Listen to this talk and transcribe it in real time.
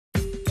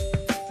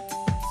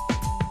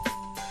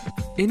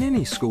In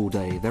any school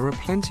day, there are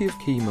plenty of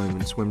key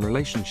moments when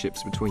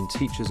relationships between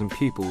teachers and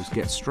pupils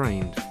get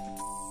strained.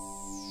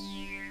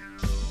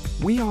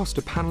 We asked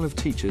a panel of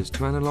teachers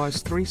to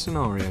analyse 3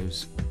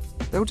 scenarios.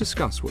 They'll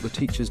discuss what the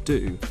teachers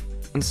do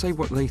and say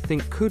what they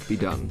think could be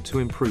done to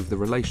improve the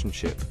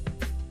relationship.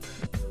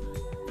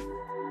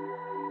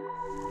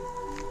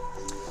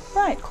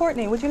 Right,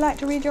 Courtney, would you like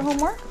to read your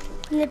homework?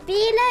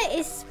 Nabila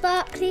is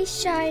sparkly,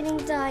 shining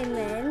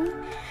diamond.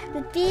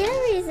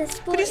 Nabila is a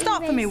sporty Could you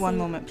stop for me racing. one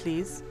moment,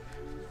 please?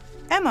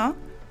 Emma,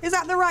 is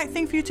that the right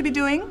thing for you to be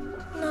doing?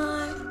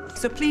 No.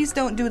 So please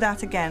don't do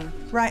that again.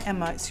 Right,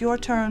 Emma, it's your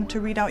turn to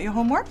read out your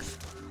homework.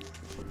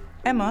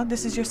 Emma,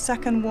 this is your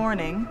second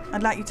warning.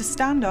 I'd like you to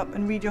stand up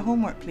and read your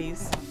homework,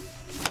 please.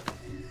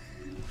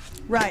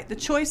 Right, the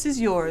choice is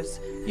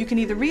yours. You can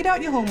either read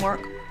out your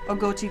homework or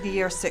go to the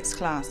Year 6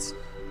 class.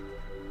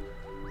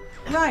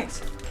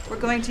 Right, we're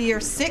going to Year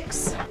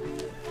 6.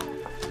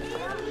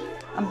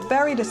 I'm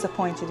very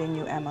disappointed in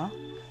you, Emma.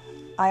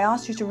 I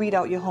asked you to read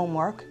out your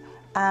homework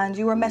and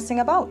you were messing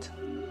about.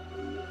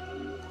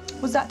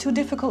 Was that too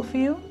difficult for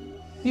you?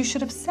 You should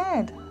have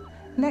said,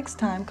 next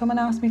time come and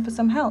ask me for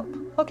some help,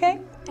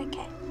 okay?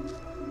 Okay.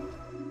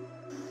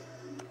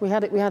 We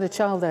had a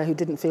child there who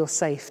didn't feel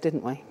safe,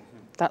 didn't we?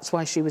 That's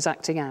why she was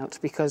acting out,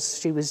 because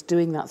she was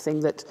doing that thing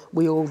that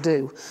we all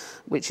do,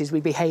 which is we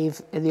behave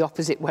in the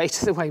opposite way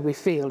to the way we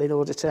feel in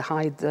order to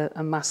hide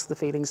and mask the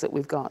feelings that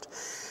we've got.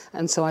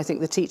 And so I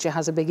think the teacher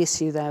has a big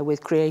issue there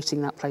with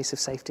creating that place of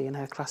safety in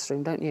her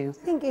classroom, don't you?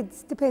 I think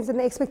it depends on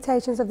the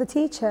expectations of the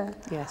teacher.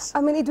 Yes.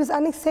 I mean, it was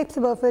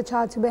unacceptable for the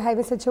child to behave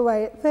in such a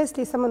way.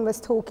 Firstly, someone was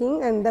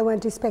talking and they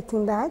weren't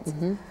respecting that.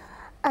 Mm-hmm.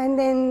 And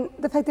then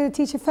the fact that the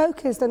teacher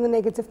focused on the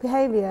negative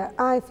behaviour,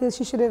 I feel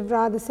she should have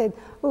rather said,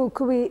 oh,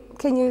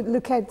 can you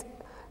look at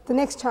the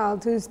next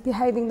child who's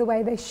behaving the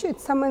way they should?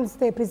 Someone's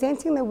there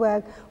presenting the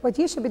work. What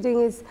you should be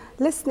doing is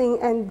listening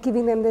and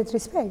giving them that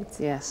respect.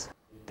 Yes.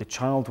 The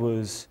child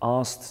was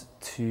asked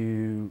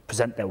to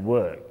present their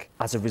work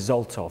as a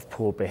result of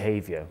poor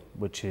behaviour,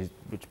 which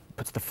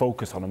puts the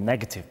focus on a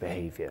negative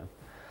behaviour.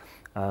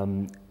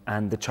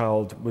 And the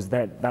child was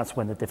there. That's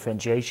when the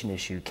differentiation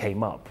issue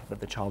came up, that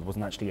the child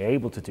wasn't actually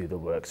able to do the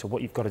work. So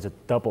what you've got is a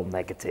double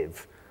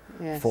negative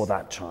for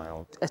that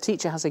child. A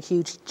teacher has a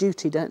huge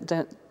duty,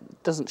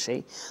 doesn't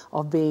she,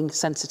 of being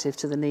sensitive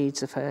to the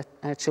needs of her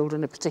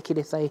children, and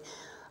particularly if they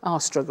are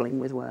struggling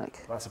with work.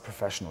 That's a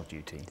professional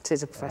duty. It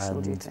is a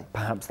professional duty.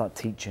 Perhaps that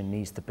teacher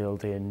needs to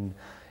build in,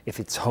 if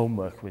it's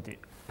homework with it,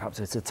 perhaps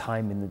it's a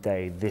time in the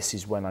day, this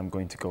is when I'm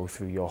going to go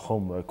through your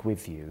homework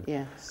with you.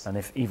 Yes. And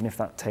even if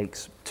that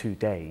takes 2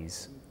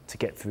 days to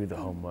get through the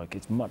homework,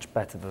 it's much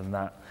better than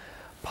that,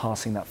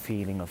 passing that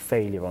feeling of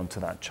failure onto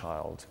that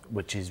child,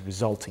 which is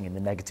resulting in the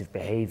negative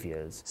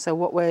behaviours. So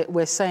what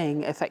we're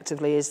saying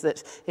effectively is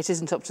that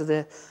it's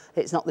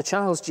not the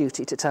child's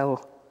duty to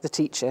tell the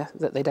teacher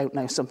that they don't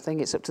know something.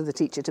 It's up to the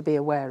teacher to be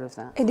aware of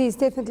that. It is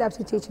definitely up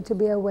to the teacher to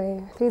be aware.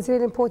 I think it's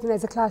really important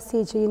as a class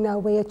teacher, you know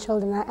where your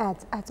children are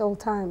at all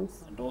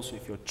times. And also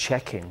if you're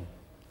checking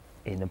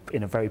in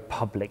a very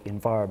public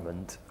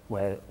environment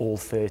where all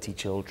 30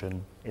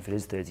 children, if it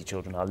is 30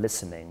 children, are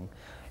listening,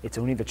 it's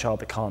only the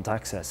child that can't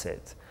access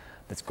it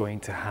that's going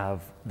to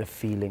have the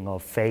feeling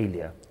of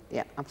failure.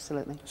 Yeah,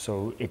 absolutely.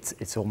 So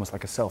it's almost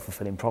like a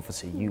self-fulfilling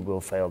prophecy. You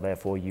will fail,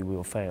 therefore you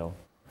will fail.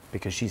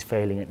 Because she's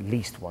failing at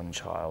least one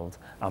child,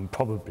 and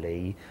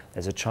probably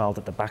there's a child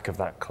at the back of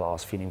that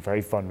class feeling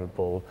very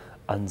vulnerable,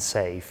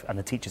 unsafe, and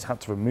the teacher's had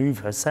to remove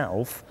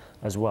herself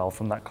as well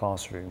from that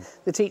classroom.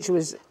 The teacher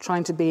was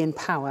trying to be in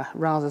power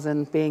rather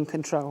than be in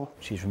control.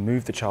 She's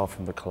removed the child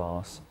from the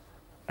class,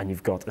 and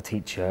you've got a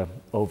teacher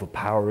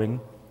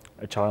overpowering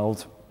a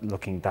child,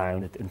 looking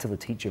down until the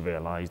teacher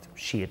realised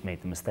she had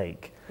made the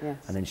mistake. Yes.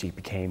 And then she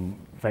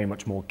became very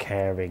much more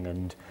caring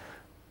and,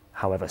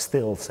 however,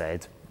 still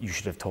said, you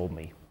should have told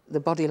me. The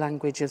body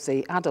language of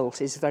the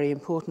adult is very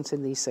important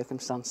in these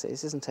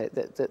circumstances, isn't it?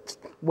 That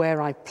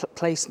where I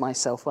place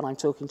myself when I'm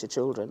talking to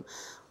children,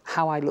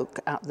 how I look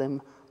at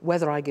them,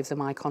 whether I give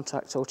them eye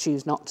contact or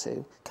choose not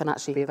to, can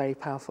actually be very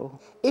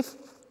powerful. If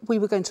we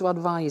were going to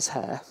advise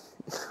her,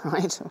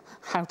 right,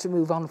 how to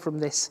move on from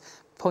this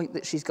point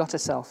that she's got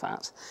herself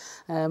at,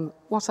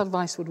 what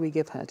advice would we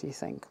give her, do you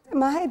think?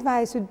 My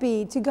advice would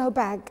be to go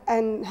back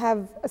and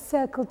have a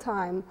circle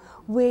time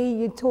where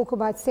you talk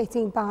about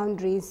setting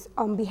boundaries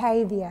on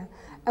behaviour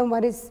and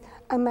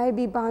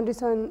maybe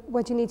boundaries on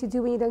what you need to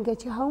do when you don't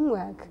get your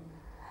homework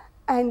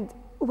and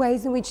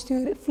ways in which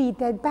to feed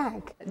that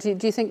back. Do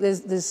you think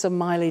there's some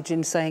mileage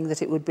in saying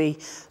that it would be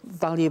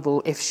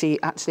valuable if she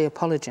actually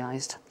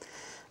apologised?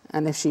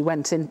 And if she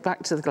went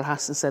back to the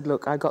class and said,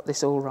 look, I got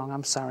this all wrong,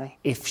 I'm sorry.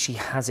 If she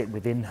has it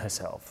within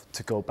herself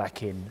to go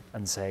back in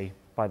and say,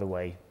 by the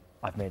way,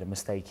 I've made a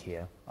mistake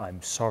here,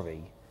 I'm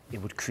sorry, it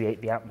would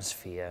create the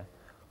atmosphere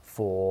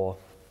for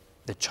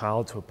the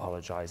child to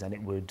apologise, and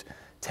it would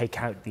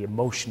take out the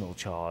emotional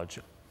charge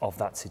of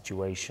that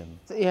situation.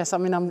 Yes, I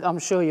mean, I'm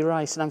sure you're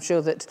right, and I'm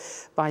sure that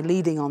by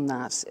leading on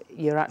that,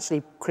 you're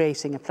actually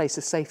creating a place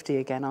of safety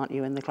again, aren't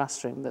you, in the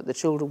classroom, that the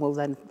children will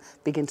then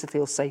begin to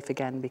feel safe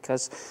again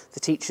because the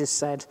teachers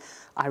said,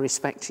 I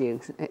respect you.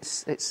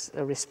 It's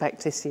a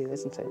respect issue,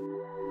 isn't it?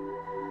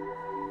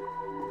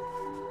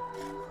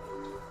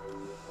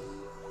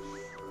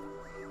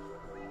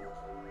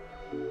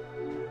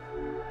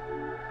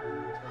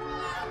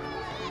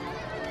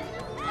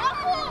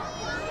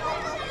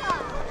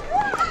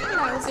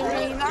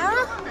 Zarina,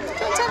 do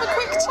you want to have a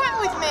quick chat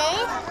with me?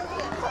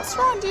 What's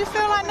wrong? Do you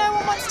feel like no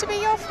one wants to be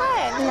your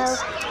friend? No.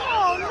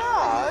 Oh,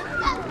 no.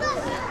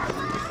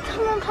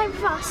 Come on, play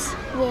with us.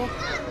 Yeah.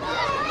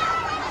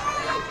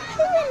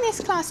 Who in this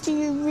class do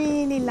you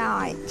really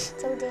like?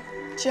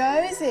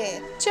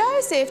 Joseph.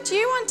 Joseph, do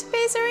you want to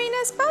be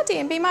Zarina's buddy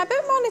and be my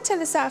book monitor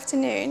this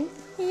afternoon?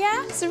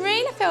 Yeah,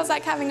 Zarina feels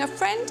like having a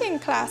friend in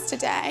class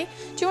today.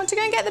 Do you want to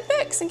go and get the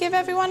books and give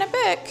everyone a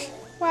book?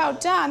 Well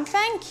done,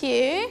 thank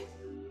you.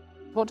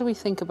 What do we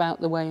think about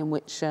the way in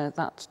which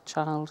that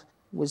child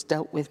was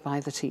dealt with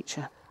by the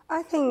teacher?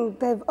 I think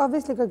they've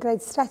obviously got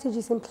great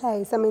strategies in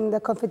place. I mean,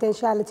 the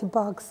confidentiality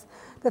box,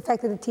 the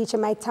fact that the teacher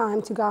made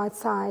time to go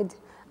outside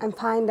and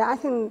find her. I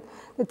think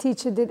the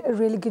teacher did a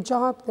really good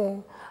job there.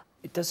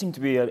 It does seem to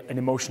be an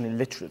emotionally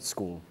literate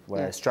school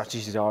where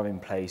strategies are in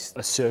place,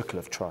 a circle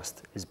of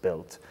trust is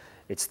built.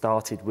 It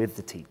started with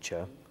the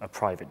teacher, a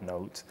private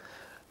note,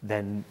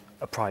 then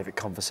a private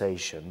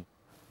conversation,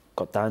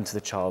 got down to the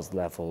child's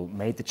level,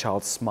 made the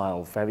child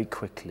smile very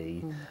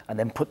quickly, and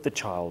then put the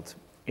child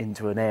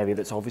into an area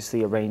that's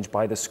obviously arranged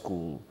by the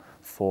school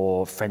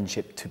for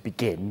friendship to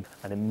begin.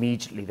 And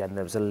immediately then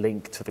there was a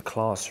link to the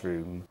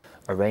classroom,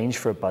 arranged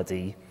for a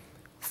buddy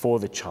for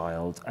the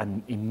child,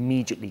 and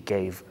immediately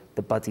gave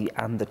the buddy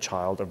and the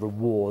child a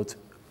reward,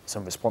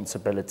 some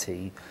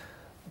responsibility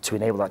to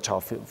enable that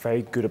child to feel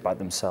very good about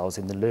themselves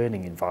in the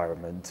learning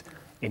environment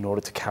in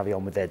order to carry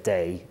on with their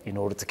day, in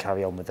order to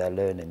carry on with their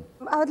learning.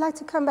 I would like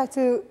to come back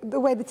to the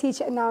way the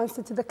teacher announced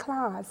it to the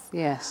class.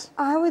 Yes.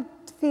 I would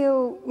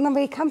feel not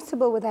very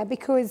comfortable with that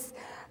because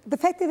the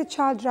fact that the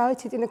child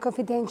wrote it in a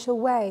confidential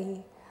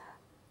way,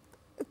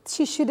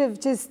 she should have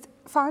just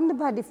found a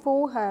buddy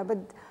for her, but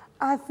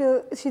I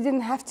feel she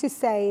didn't have to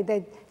say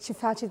that she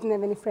felt she didn't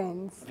have any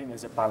friends. I think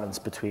there's a balance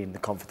between the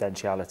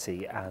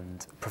confidentiality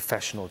and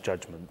professional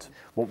judgment.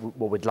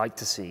 What we'd like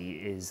to see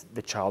is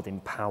the child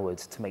empowered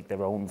to make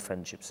their own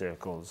friendship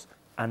circles,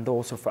 and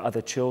also for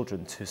other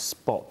children to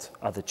spot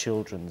other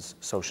children's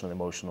social and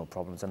emotional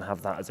problems and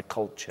have that as a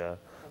culture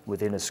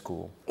within a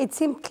school. It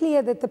seemed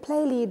clear that the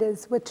play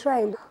leaders were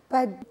trained,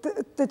 but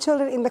the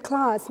children in the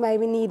class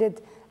maybe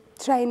needed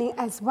training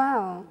as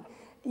well.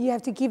 You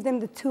have to give them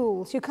the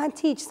tools. You can't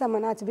teach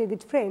someone how to be a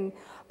good friend,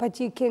 but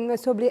you can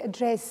most probably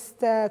address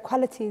the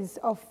qualities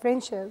of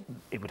friendship.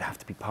 It would have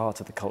to be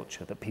part of the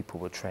culture that people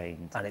were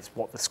trained, and it's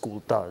what the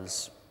school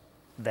does.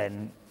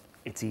 Then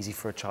it's easy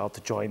for a child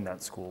to join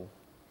that school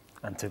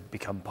and to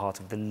become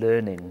part of the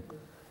learning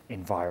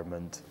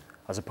environment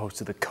as opposed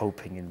to the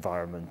coping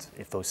environment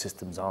if those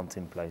systems aren't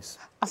in place.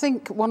 I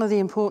think one of the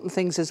important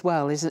things as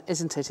well,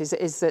 isn't it,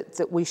 is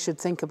that we should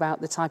think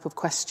about the type of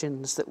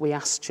questions that we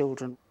ask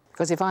children.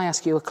 Because if I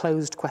ask you a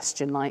closed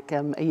question like,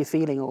 are you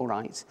feeling all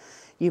right?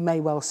 You may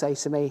well say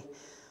to me,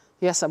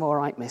 yes, I'm all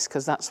right, miss,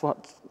 because that's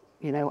what,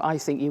 I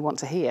think you want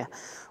to hear.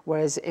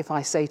 Whereas if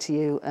I say to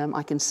you,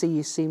 I can see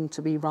you seem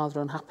to be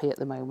rather unhappy at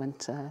the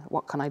moment,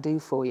 what can I do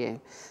for you?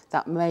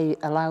 That may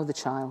allow the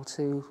child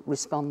to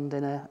respond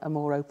in a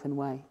more open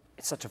way.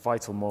 It's such a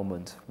vital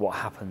moment, what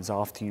happens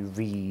after you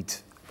read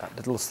that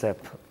little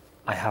step,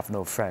 I have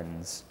no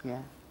friends.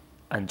 Yeah.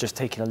 And just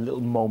taking a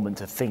little moment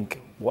to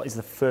think, what is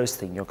the first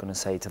thing you're going to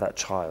say to that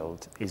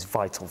child is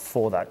vital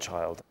for that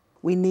child.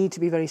 We need to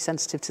be very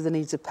sensitive to the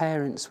needs of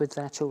parents with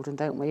their children,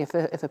 don't we? If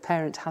a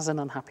parent has an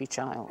unhappy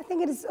child. I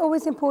think it is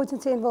always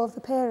important to involve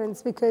the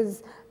parents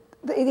because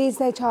it is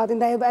their child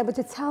and they will be able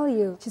to tell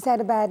you she's had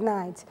a bad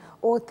night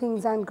or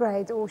things aren't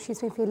great or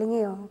she's been feeling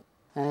ill.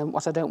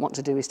 What I don't want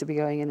to do is to be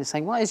going in and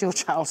saying, why is your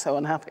child so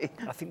unhappy?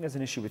 I think there's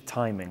an issue with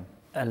timing.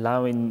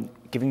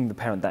 Giving the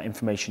parent that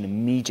information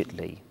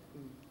immediately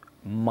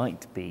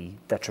might be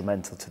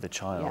detrimental to the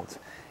child. Yeah.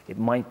 It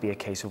might be a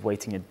case of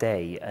waiting a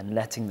day and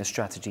letting the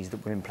strategies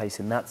that were in place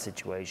in that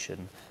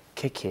situation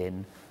kick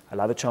in,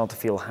 allow the child to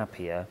feel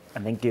happier,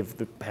 and then give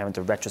the parent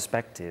a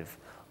retrospective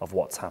of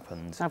what's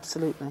happened.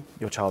 Absolutely.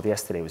 Your child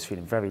yesterday was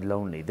feeling very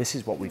lonely. This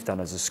is what we've done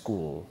as a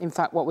school. In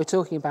fact, what we're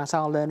talking about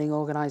are learning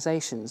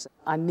organisations.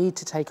 I need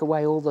to take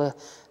away all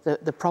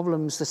the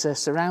problems that are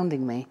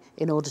surrounding me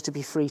in order to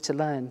be free to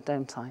learn,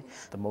 don't I?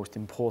 The most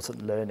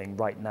important learning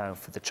right now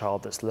for the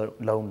child that's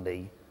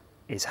lonely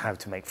is how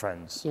to make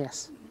friends.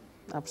 Yes,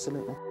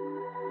 absolutely.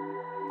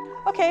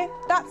 Okay,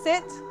 that's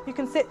it. You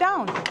can sit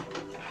down.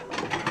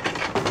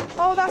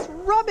 Oh, that's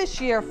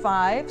rubbish, Year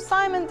 5.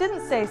 Simon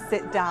didn't say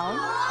sit down.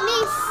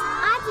 Miss,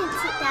 I didn't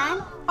sit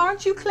down.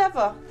 Aren't you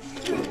clever?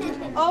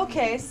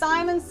 Okay,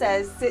 Simon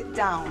says sit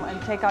down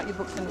and take out your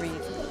books and read.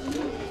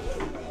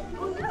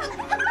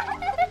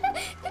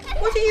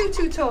 What are you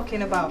two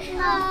talking about?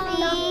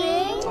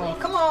 Nothing. Oh,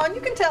 come on,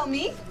 you can tell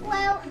me.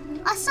 Well,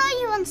 I saw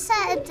you on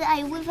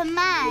Saturday with a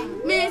man.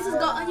 Mrs.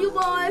 got a new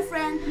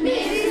boyfriend.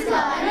 Mrs.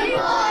 got a new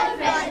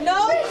boyfriend.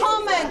 No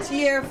comment,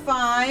 year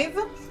 5.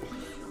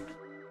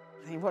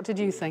 What did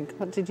you think?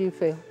 What did you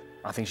feel?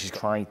 I think she's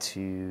trying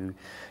to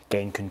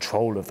gain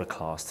control of the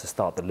class to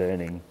start the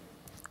learning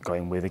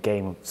going with.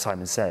 Again,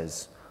 Simon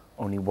says,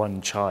 only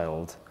one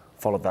child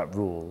followed that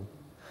rule,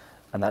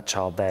 and that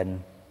child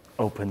then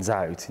opens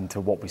out into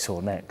what we saw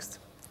next,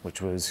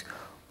 which was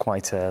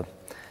quite a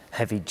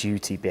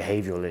heavy-duty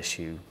behavioural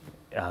issue,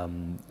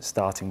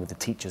 starting with the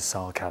teacher's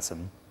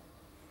sarcasm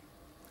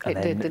and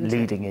then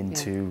leading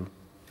into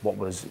what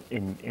was,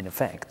 in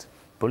effect,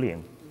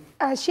 bullying.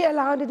 She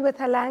allowed it with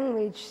her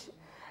language,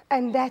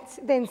 and that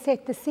then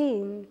set the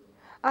scene.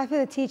 I feel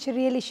the teacher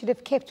really should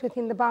have kept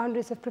within the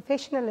boundaries of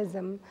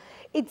professionalism.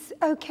 It's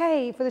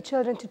okay for the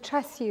children to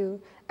trust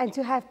you and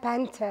to have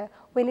banter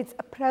when it's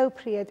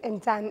appropriate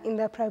and done in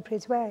the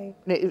appropriate way.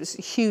 It was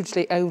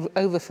hugely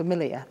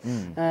over-familiar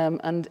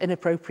and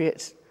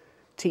inappropriate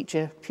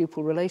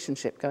teacher-pupil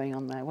relationship going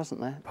on there, wasn't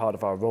there? Part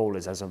of our role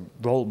is as a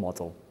role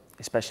model,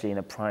 especially in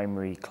a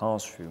primary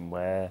classroom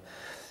where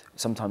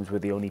sometimes we're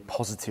the only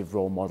positive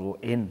role model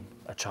in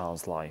a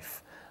child's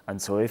life. And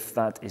so if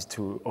that is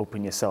to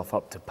open yourself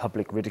up to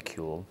public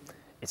ridicule,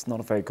 it's not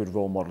a very good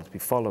role model to be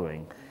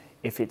following.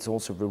 If it's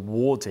also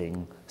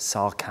rewarding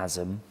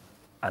sarcasm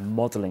and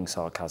modelling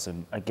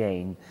sarcasm,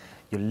 again,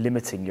 you're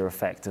limiting your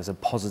effect as a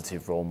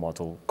positive role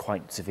model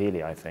quite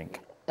severely, I think.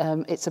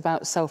 It's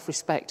about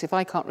self-respect. If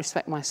I can't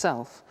respect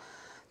myself,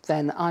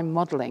 then I'm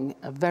modelling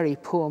a very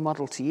poor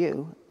model to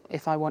you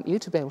if I want you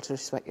to be able to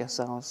respect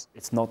yourselves.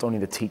 It's not only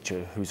the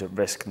teacher who's at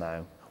risk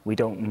now. We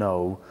don't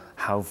know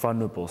how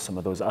vulnerable some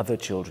of those other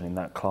children in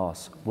that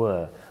class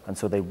were, and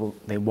so they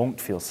won't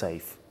feel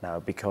safe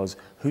now, because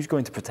who's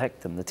going to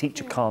protect them? The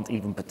teacher can't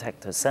even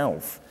protect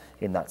herself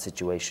in that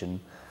situation.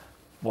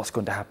 What's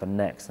going to happen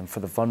next? And for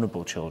the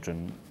vulnerable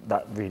children,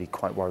 that really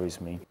quite worries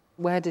me.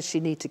 Where does she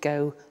need to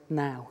go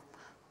now,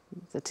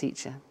 the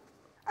teacher?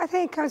 I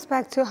think it comes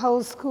back to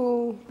whole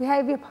school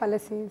behaviour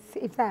policies,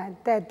 if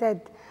that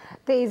there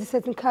is a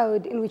certain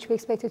code in which we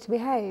expect it to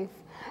behave.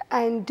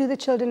 And do the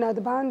children know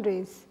the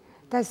boundaries?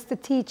 Does the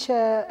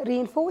teacher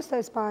reinforce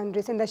those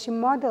boundaries, and does she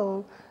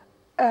model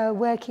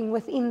working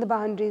within the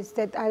boundaries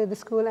that either the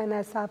school and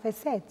herself has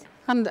set?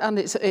 And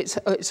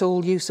it's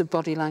all use of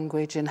body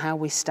language and how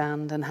we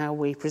stand and how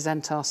we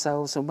present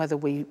ourselves and whether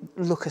we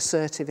look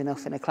assertive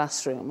enough in a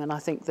classroom. And I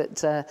think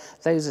that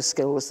those are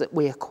skills that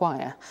we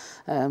acquire.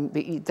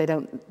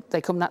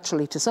 They come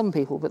naturally to some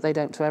people, but they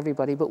don't to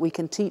everybody. But we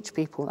can teach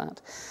people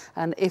that.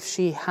 And if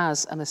she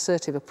has an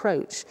assertive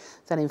approach,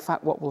 then in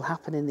fact what will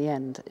happen in the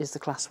end is the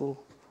class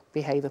will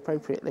behave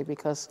appropriately,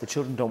 because the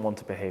children don't want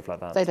to behave like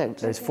that. They don't.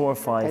 There's 4 or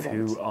 5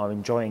 who are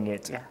enjoying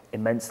it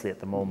immensely at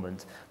the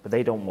moment, but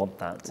they don't want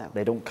that. No.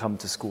 They don't come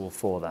to school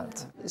for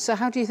that. So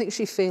how do you think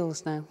she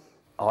feels now?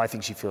 Oh, I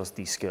think she feels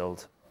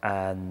de-skilled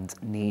and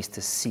needs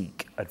to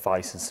seek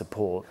advice and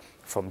support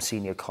from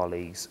senior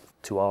colleagues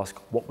to ask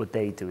what would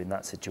they do in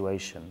that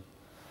situation.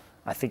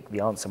 I think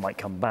the answer might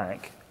come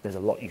back, there's a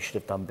lot you should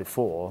have done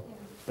before,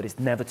 but it's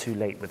never too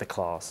late with a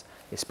class,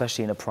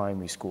 especially in a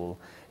primary school.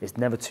 It's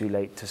never too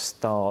late to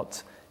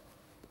start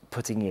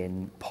putting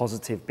in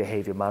positive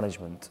behaviour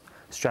management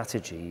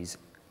strategies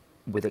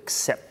with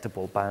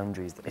acceptable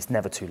boundaries. It's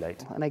never too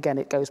late. And again,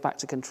 it goes back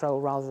to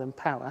control rather than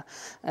power,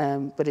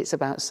 but it's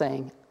about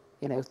saying,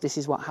 you know, this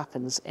is what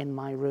happens in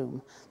my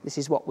room. This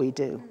is what we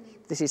do.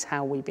 This is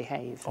how we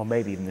behave. Or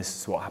maybe even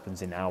this is what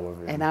happens in our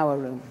room. In our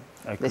room.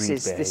 This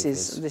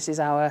is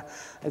our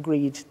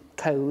agreed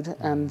code,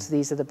 and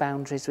these are the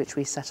boundaries which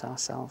we set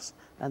ourselves,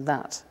 and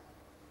that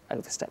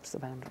oversteps the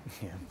boundary.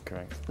 Yeah,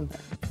 correct.